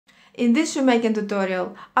In this shoemaking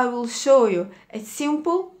tutorial, I will show you a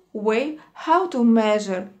simple way how to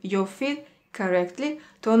measure your feet correctly,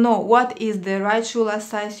 to know what is the right shoe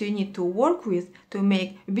size you need to work with to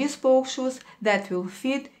make bespoke shoes that will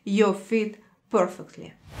fit your feet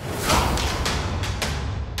perfectly.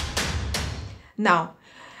 Now,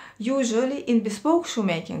 usually in bespoke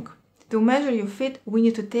shoemaking, to measure your feet, we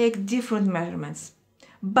need to take different measurements.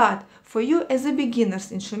 But for you as a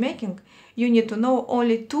beginners in shoemaking, you need to know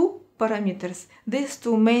only two parameters. These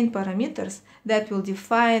two main parameters that will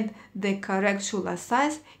define the correct shoe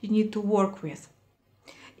size you need to work with.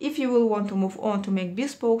 If you will want to move on to make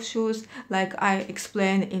bespoke shoes, like I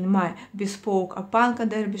explained in my bespoke Apanka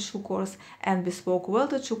derby shoe course and bespoke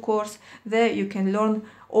welted shoe course, there you can learn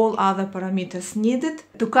all other parameters needed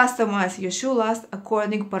to customize your shoe last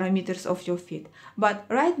according parameters of your feet. But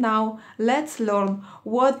right now, let's learn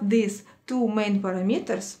what these two main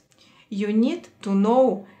parameters you need to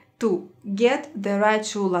know to get the right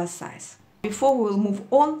shoe last size. Before we will move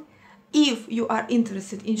on, if you are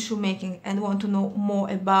interested in shoemaking and want to know more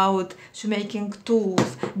about shoemaking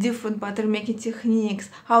tools, different pattern making techniques,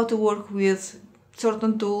 how to work with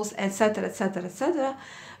certain tools, etc, etc, etc,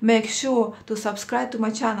 make sure to subscribe to my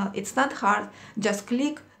channel. It's not hard, just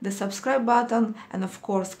click the subscribe button and of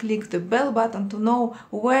course click the bell button to know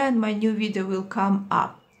when my new video will come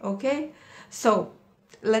up. Okay, so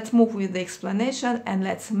let's move with the explanation and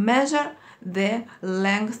let's measure the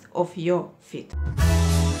length of your feet.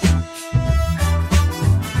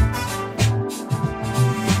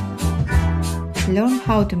 Learn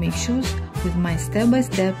how to make shoes with my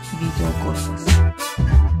step-by-step video courses.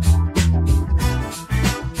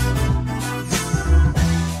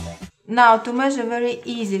 Now, to measure very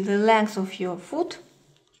easy the length of your foot,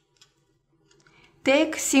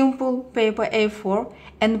 take simple paper A4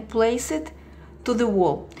 and place it to the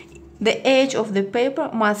wall. The edge of the paper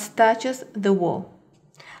must touch the wall.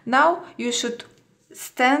 Now you should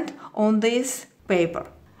stand on this paper.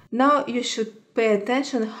 Now you should pay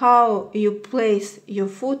attention how you place your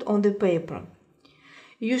foot on the paper.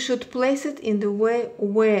 You should place it in the way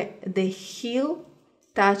where the heel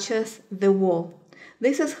touches the wall.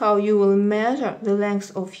 This is how you will measure the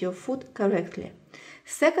length of your foot correctly.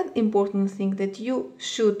 Second important thing, that you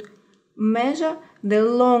should measure the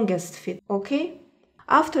longest feet, okay?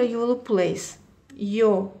 After you will place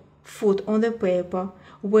your foot on the paper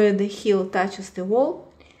where the heel touches the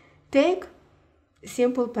wall, take a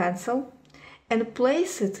simple pencil and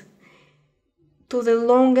place it to the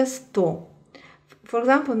longest toe. For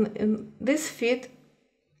example, in this feet,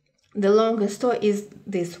 the longest toe is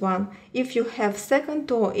this one. If you have second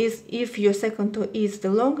toe, if your second toe is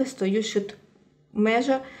the longest toe, you should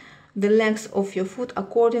measure the length of your foot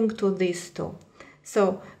according to this toe.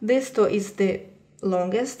 So this toe is the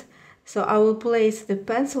longest, so I will place the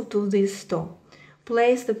pencil to this toe.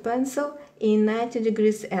 Place the pencil in 90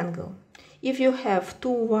 degrees angle. If you have two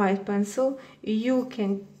wide pencil, you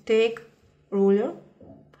can take ruler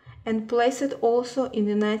and place it also in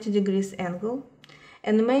the 90 degrees angle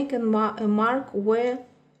and make a mark where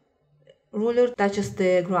ruler touches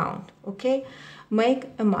the ground. Okay, make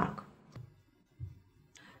a mark.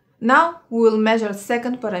 Now we will measure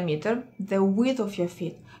second parameter, the width of your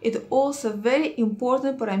feet. It's also very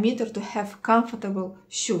important parameter to have comfortable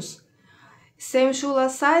shoes. Same shoe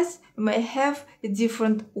size may have a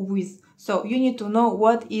different width. So you need to know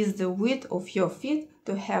what is the width of your feet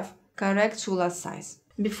to have correct shoe size.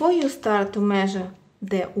 Before you start to measure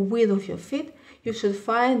the width of your feet, you should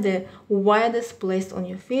find the widest place on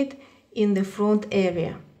your feet in the front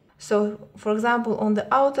area. So, for example, on the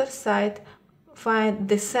outer side, find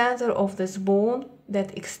the center of this bone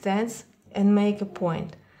that extends and make a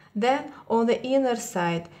point. Then on the inner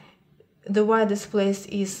side, the widest place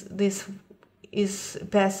is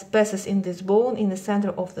passes in this bone, in the center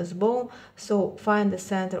of this bone. So find the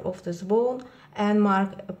center of this bone and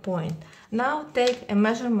mark a point. Now take a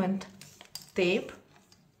measurement tape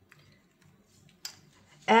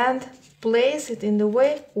and place it in the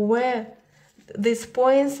way where this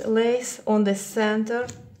point lays on the center,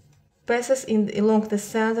 passes along the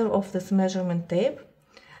center of this measurement tape.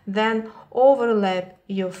 Then overlap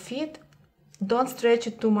your feet. Don't stretch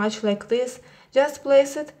it too much like this. Just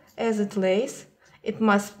place it as it lays. It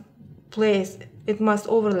must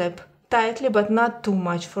overlap tightly, but not too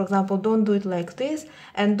much. For example, don't do it like this,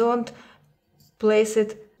 and don't place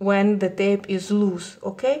it when the tape is loose.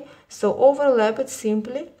 Okay, so overlap it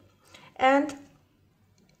simply and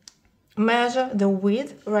measure the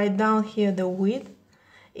width. Write down here the width.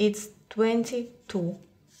 It's 22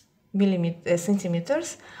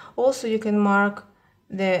 centimeters. Also, you can mark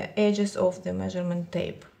the edges of the measurement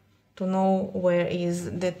tape. to know where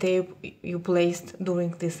is the tape you placed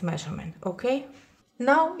during this measurement, okay?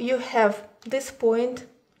 Now you have this point,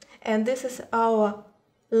 and this is our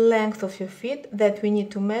length of your feet that we need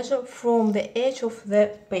to measure from the edge of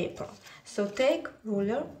the paper. So take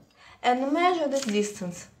ruler and measure the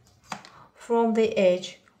distance from the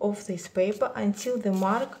edge of this paper until the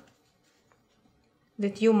mark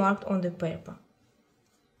that you marked on the paper.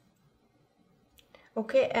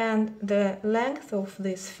 Okay, and the length of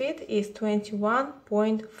this feet is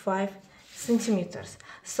 21.5 centimeters.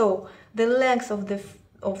 So the length of the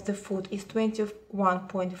foot is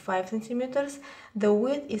 21.5 centimeters, the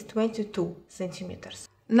width is 22 centimeters.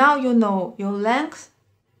 Now you know your length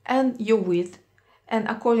and your width, and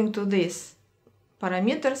according to these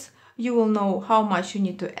parameters you will know how much you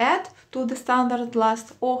need to add to the standard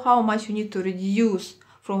last or how much you need to reduce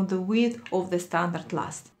from the width of the standard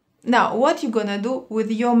last. Now, what you're gonna do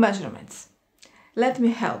with your measurements? Let me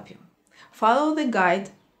help you. Follow the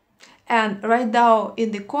guide and write down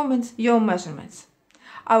in the comments your measurements.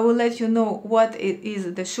 I will let you know what it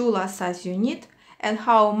is the shoe last size you need and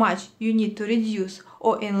how much you need to reduce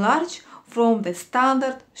or enlarge from the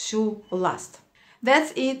standard shoe last.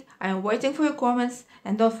 That's it. I'm waiting for your comments,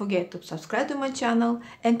 and don't forget to subscribe to my channel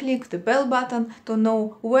and click the bell button to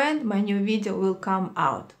know when my new video will come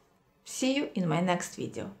out. See you in my next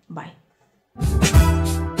video. Bye.